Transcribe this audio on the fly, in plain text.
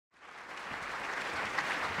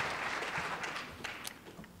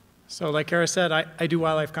So like Kara said, I do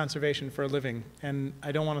wildlife conservation for a living, and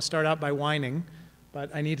I don't want to start out by whining, but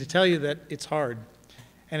I need to tell you that it's hard.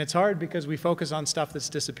 And it's hard because we focus on stuff that's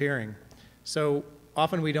disappearing. So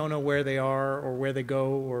often we don't know where they are or where they go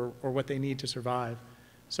or what they need to survive.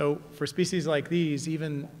 So for species like these,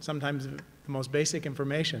 even sometimes the most basic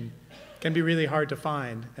information can be really hard to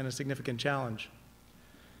find and a significant challenge.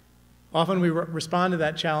 Often we respond to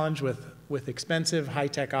that challenge with expensive,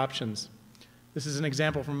 high-tech options. This is an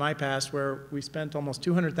example from my past where we spent almost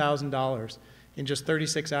 $200,000 in just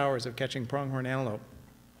 36 hours of catching pronghorn antelope.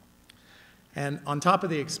 And on top of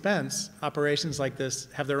the expense, operations like this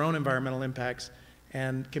have their own environmental impacts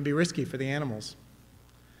and can be risky for the animals.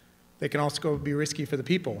 They can also be risky for the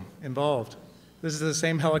people involved. This is the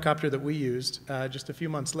same helicopter that we used just a few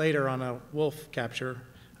months later on a wolf capture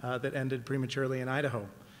that ended prematurely in Idaho.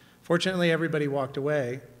 Fortunately, everybody walked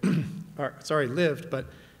away, lived, but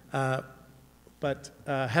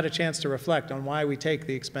had a chance to reflect on why we take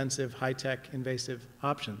the expensive, high-tech, invasive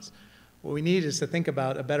options. What we need is to think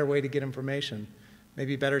about a better way to get information,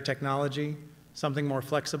 maybe better technology, something more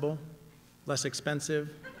flexible, less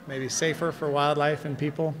expensive, maybe safer for wildlife and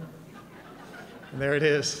people. And there it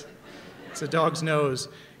is. It's a dog's nose.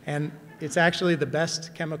 And it's actually the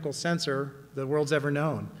best chemical sensor the world's ever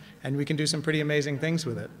known. And we can do some pretty amazing things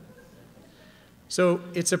with it. So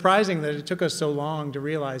it's surprising that it took us so long to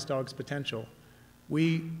realize dogs' potential.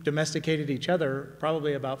 We domesticated each other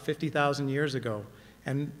probably about 50,000 years ago,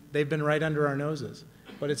 and they've been right under our noses.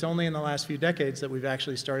 But it's only in the last few decades that we've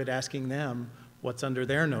actually started asking them what's under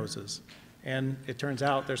their noses. And it turns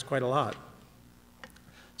out there's quite a lot.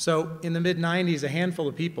 So in the mid-90s, a handful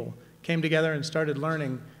of people came together and started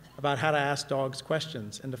learning about how to ask dogs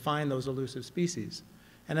questions and to find those elusive species.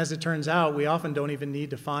 And as it turns out, we often don't even need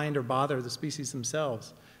to find or bother the species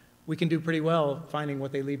themselves. We can do pretty well finding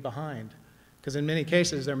what they leave behind. Because in many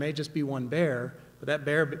cases, there may just be one bear, but that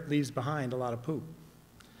bear leaves behind a lot of poop.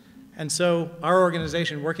 And so our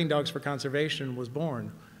organization, Working Dogs for Conservation, was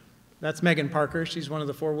born. That's Megan Parker. She's one of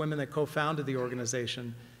the 4 women that co-founded the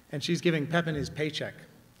organization, and she's giving Pepin his paycheck.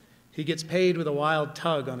 He gets paid with a wild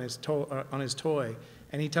tug on his toy,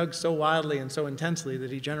 and he tugs so wildly and so intensely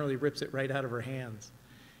that he generally rips it right out of her hands.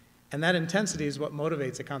 And that intensity is what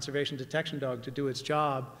motivates a conservation detection dog to do its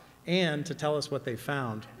job and to tell us what they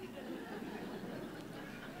found.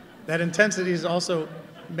 That intensity is also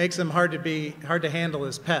makes them hard to handle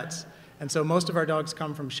as pets. And so most of our dogs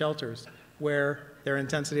come from shelters where their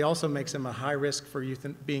intensity also makes them a high risk for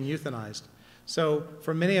being euthanized. So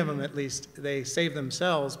for many of them at least, they save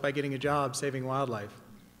themselves by getting a job saving wildlife.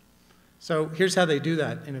 So here's how they do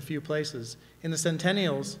that in a few places. In the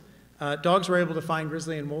Centennials, dogs were able to find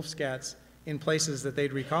grizzly and wolf scats in places that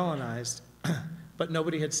they'd recolonized, but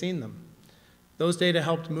nobody had seen them. Those data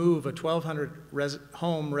helped move a 1,200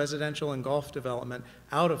 home residential and golf development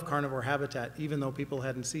out of carnivore habitat, even though people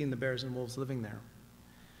hadn't seen the bears and wolves living there.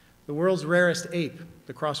 The world's rarest ape,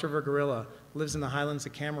 the cross-river gorilla, lives in the highlands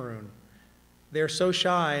of Cameroon. They're so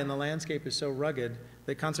shy and the landscape is so rugged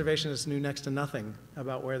that conservationists knew next to nothing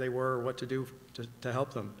about where they were or what to do to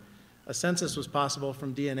help them. A census was possible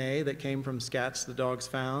from DNA that came from scats the dogs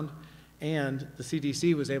found, and the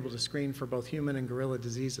CDC was able to screen for both human and gorilla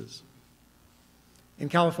diseases. In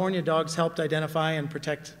California, dogs helped identify and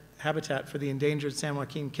protect habitat for the endangered San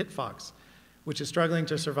Joaquin kit fox, which is struggling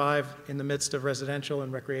to survive in the midst of residential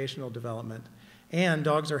and recreational development. And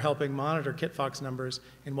dogs are helping monitor kit fox numbers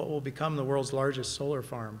in what will become the world's largest solar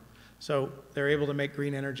farm. So they're able to make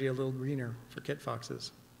green energy a little greener for kit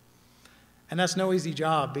foxes. And that's no easy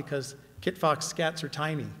job because kit fox scats are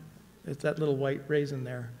tiny. It's that little white raisin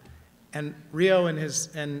there. And Rio and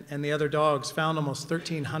the other dogs found almost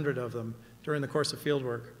 1,300 of them during the course of field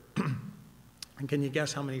work. And can you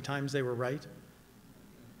guess how many times they were right?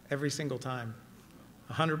 Every single time,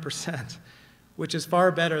 100%, which is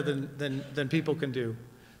far better than people can do.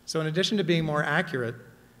 So in addition to being more accurate,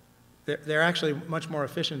 they're actually much more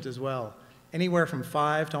efficient as well, anywhere from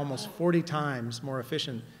 5 to almost 40 times more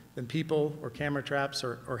efficient than people or camera traps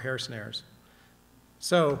or hair snares.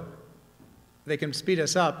 So they can speed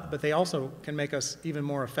us up, but they also can make us even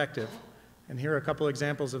more effective. And here are a couple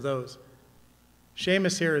examples of those.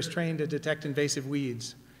 Seamus here is trained to detect invasive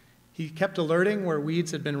weeds. He kept alerting where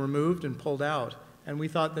weeds had been removed and pulled out, and we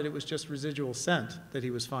thought that it was just residual scent that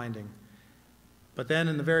he was finding. But then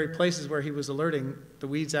in the very places where he was alerting, the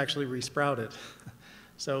weeds actually resprouted.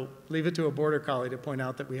 So leave it to a border collie to point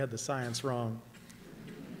out that we had the science wrong.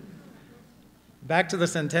 Back to the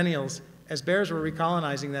Centennials, as bears were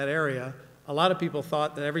recolonizing that area, a lot of people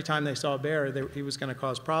thought that every time they saw a bear, he was going to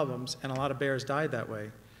cause problems, and a lot of bears died that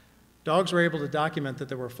way. Dogs were able to document that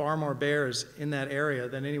there were far more bears in that area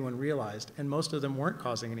than anyone realized, and most of them weren't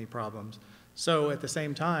causing any problems. So at the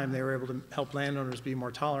same time, they were able to help landowners be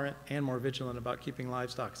more tolerant and more vigilant about keeping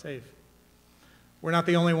livestock safe. We're not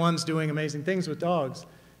the only ones doing amazing things with dogs.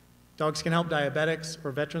 Dogs can help diabetics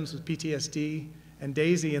or veterans with PTSD, and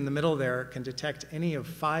Daisy in the middle there can detect any of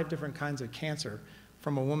 5 different kinds of cancer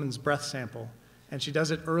from a woman's breath sample, and she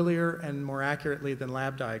does it earlier and more accurately than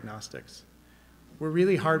lab diagnostics. We're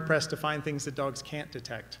really hard-pressed to find things that dogs can't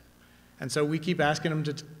detect, and so we keep asking them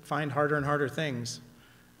to find harder and harder things.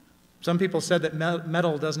 Some people said that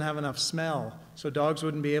metal doesn't have enough smell, so dogs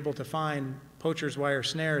wouldn't be able to find poacher's wire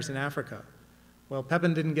snares in Africa. Well,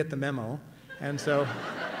 Pepin didn't get the memo, and so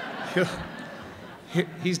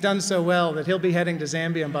he's done so well that he'll be heading to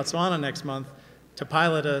Zambia and Botswana next month to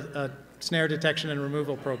pilot a snare detection and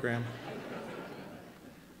removal program.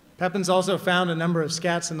 Pepin's also found a number of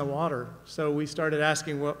scats in the water, so we started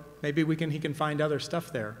asking, well, maybe he can find other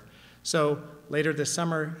stuff there. So later this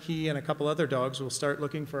summer, he and a couple other dogs will start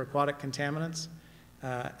looking for aquatic contaminants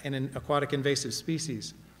and in aquatic invasive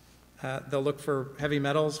species. They'll look for heavy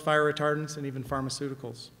metals, fire retardants, and even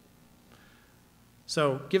pharmaceuticals.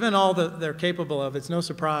 So given all that they're capable of, it's no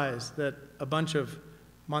surprise that a bunch of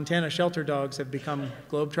Montana shelter dogs have become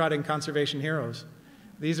globe-trotting conservation heroes.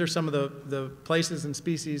 These are some of the places and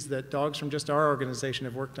species that dogs from just our organization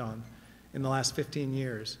have worked on in the last 15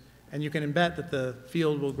 years. And you can bet that the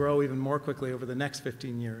field will grow even more quickly over the next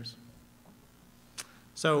 15 years.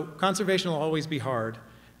 So conservation will always be hard,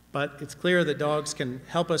 but it's clear that dogs can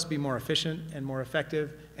help us be more efficient and more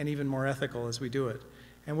effective and even more ethical as we do it.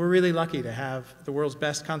 And we're really lucky to have the world's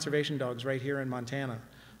best conservation dogs right here in Montana.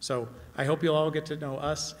 So I hope you'll all get to know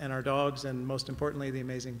us and our dogs and most importantly, the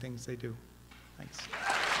amazing things they do.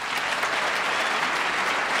 Thanks.